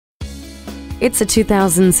It's a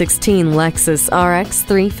 2016 Lexus RX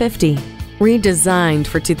 350. Redesigned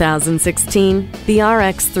for 2016, the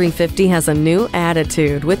RX 350 has a new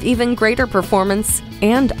attitude with even greater performance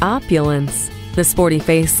and opulence. The sporty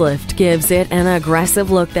facelift gives it an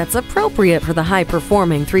aggressive look that's appropriate for the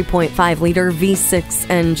high-performing 3.5-liter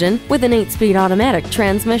V6 engine with an 8-speed automatic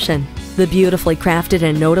transmission. The beautifully crafted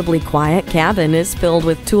and notably quiet cabin is filled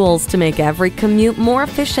with tools to make every commute more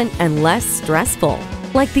efficient and less stressful.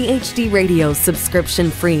 Like the HD Radio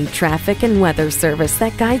subscription-free traffic and weather service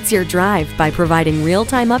that guides your drive by providing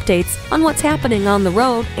real-time updates on what's happening on the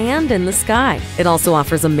road and in the sky. It also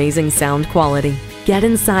offers amazing sound quality. Get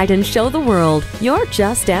inside and show the world you're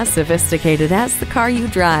just as sophisticated as the car you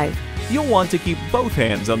drive. You'll want to keep both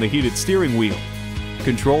hands on the heated steering wheel.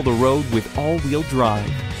 Control the road with all-wheel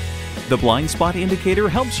drive. The blind spot indicator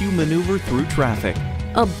helps you maneuver through traffic.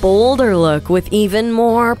 A bolder look with even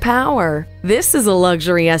more power. This is a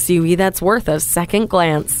luxury SUV that's worth a second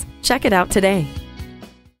glance. Check it out today.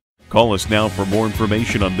 Call us now for more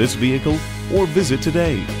information on this vehicle or visit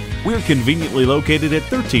today. We're conveniently located at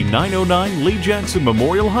 13909 Lee Jackson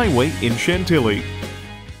Memorial Highway in Chantilly.